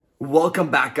Welcome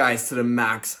back, guys, to the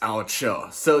Max Out Show.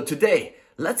 So today,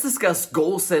 let's discuss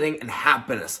goal setting and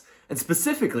happiness, and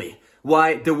specifically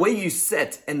why the way you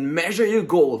set and measure your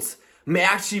goals may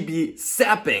actually be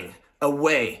sapping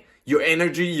away your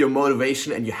energy, your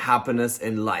motivation, and your happiness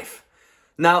in life.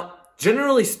 Now,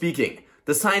 generally speaking,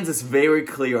 the science is very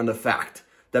clear on the fact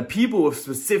that people with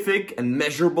specific and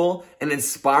measurable and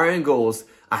inspiring goals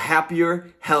are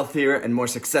happier, healthier, and more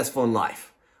successful in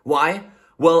life. Why?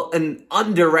 Well, an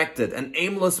undirected and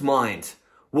aimless mind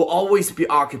will always be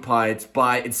occupied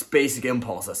by its basic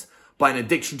impulses, by an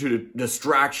addiction to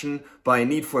distraction, by a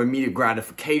need for immediate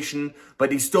gratification, by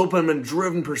these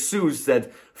dopamine-driven pursuits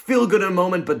that feel good in a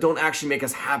moment but don't actually make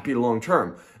us happy long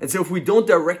term. And so if we don't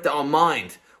direct our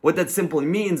mind, what that simply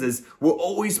means is we're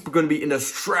always going to be in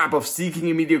this trap of seeking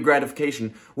immediate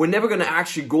gratification. We're never going to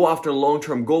actually go after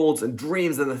long-term goals and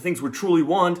dreams and the things we truly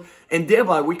want. And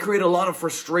thereby we create a lot of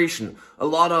frustration, a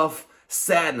lot of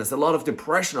sadness, a lot of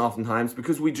depression oftentimes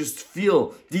because we just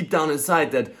feel deep down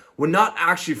inside that we're not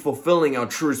actually fulfilling our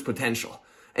truest potential.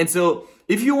 And so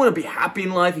if you want to be happy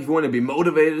in life, if you want to be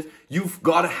motivated, you've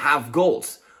got to have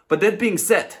goals. But that being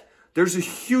said, there's a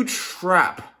huge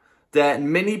trap that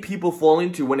many people fall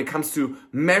into when it comes to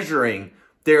measuring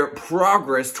their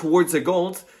progress towards their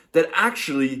goals that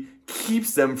actually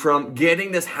keeps them from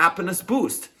getting this happiness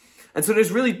boost. And so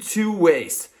there's really two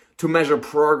ways to measure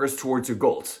progress towards your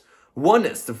goals.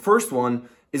 The first one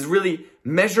is really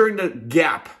measuring the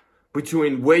gap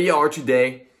between where you are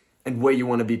today and where you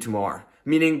want to be tomorrow.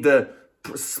 Meaning the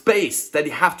space that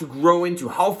you have to grow into,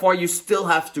 how far you still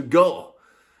have to go.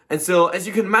 And so as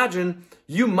you can imagine,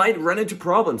 you might run into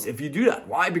problems if you do that.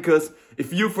 Why? Because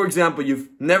if you, for example, you've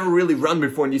never really run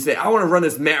before and you say, I want to run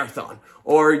this marathon,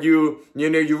 or you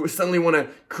suddenly want to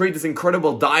create this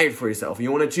incredible diet for yourself, you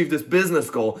want to achieve this business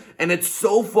goal, and it's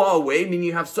so far away, meaning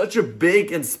you have such a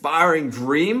big, inspiring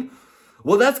dream.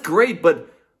 Well, that's great,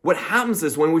 but what happens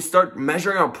is when we start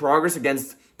measuring our progress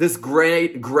against this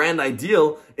great, grand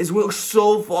ideal is we're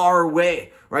so far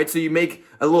away, right? So you make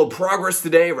a little progress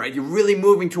today, right? You're really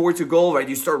moving towards your goal, right?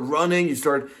 You start running, you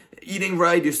start eating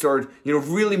right, you start,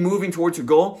 really moving towards your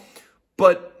goal.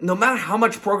 But no matter how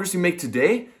much progress you make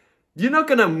today, you're not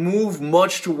gonna move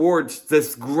much towards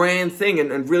this grand thing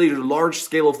and really the large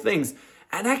scale of things.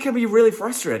 And that can be really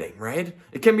frustrating, right?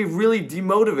 It can be really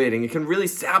demotivating. It can really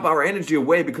sap our energy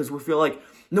away because we feel like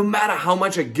no matter how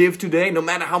much I give today, no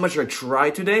matter how much I try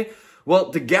today,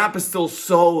 well, the gap is still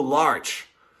so large.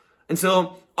 And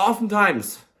so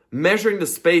oftentimes, measuring the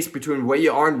space between where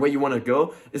you are and where you want to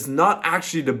go is not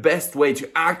actually the best way to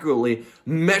accurately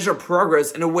measure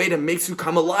progress in a way that makes you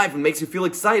come alive and makes you feel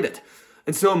excited.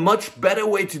 And so a much better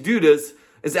way to do this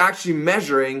is actually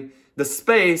measuring the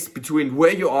space between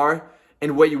where you are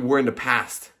and where you were in the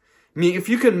past. Meaning, if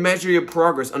you can measure your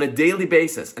progress on a daily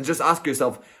basis and just ask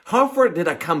yourself, how far did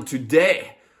I come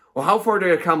today? Or how far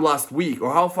did I come last week?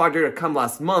 Or how far did I come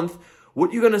last month?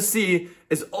 What you're going to see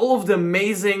is all of the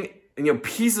amazing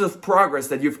pieces of progress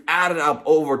that you've added up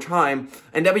over time.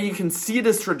 And that way you can see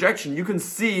this trajectory. You can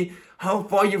see how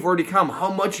far you've already come,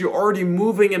 how much you're already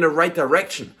moving in the right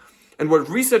direction. And what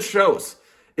research shows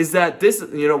is that this,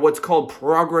 what's called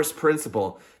progress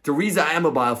principle. Teresa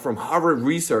Amabile from Harvard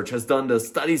Research has done the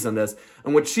studies on this.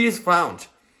 And what she has found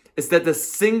is that the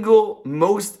single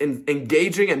most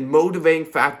engaging and motivating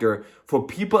factor for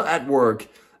people at work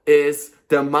is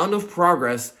the amount of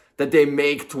progress that they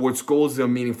make towards goals that are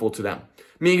meaningful to them.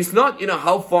 Meaning it's not,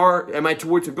 how far am I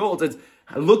towards the goals? It's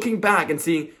looking back and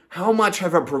seeing how much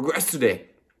have I progressed today?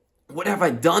 What have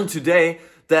I done today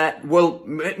that will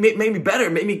make me better,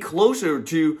 make me closer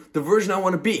to the version I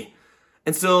want to be?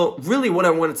 And so really what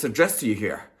I want to suggest to you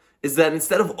here is that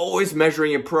instead of always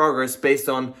measuring your progress based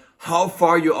on how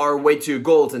far you are away to your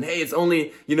goals and hey, it's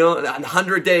only,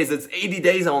 100 days, it's 80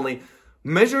 days only.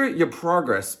 Measure your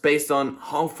progress based on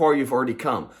how far you've already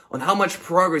come, on how much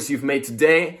progress you've made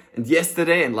today and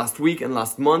yesterday and last week and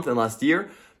last month and last year.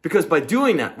 Because by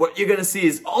doing that, what you're going to see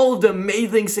is all of the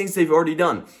amazing things they've already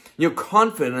done. Your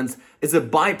confidence is a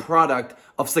byproduct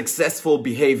of successful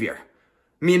behavior.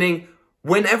 Meaning,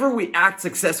 whenever we act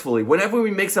successfully, whenever we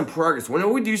make some progress,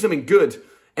 whenever we do something good,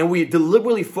 and we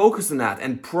deliberately focus on that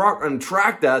and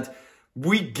track that,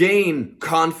 we gain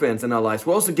confidence in our lives.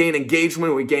 We also gain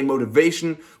engagement, we gain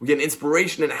motivation, we gain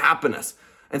inspiration and happiness.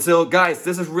 And so guys,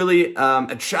 this is really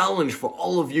a challenge for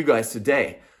all of you guys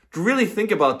today to really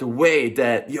think about the way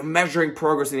that you're measuring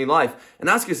progress in your life and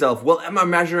ask yourself, well, am I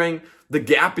measuring the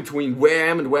gap between where I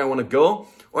am and where I want to go?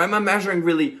 Or am I measuring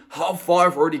really how far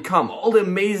I've already come? All the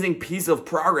amazing piece of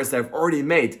progress that I've already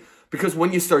made. Because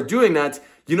when you start doing that,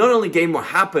 you not only gain more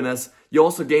happiness, you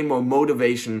also gain more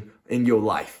motivation in your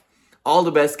life. All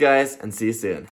the best, guys, and see you soon.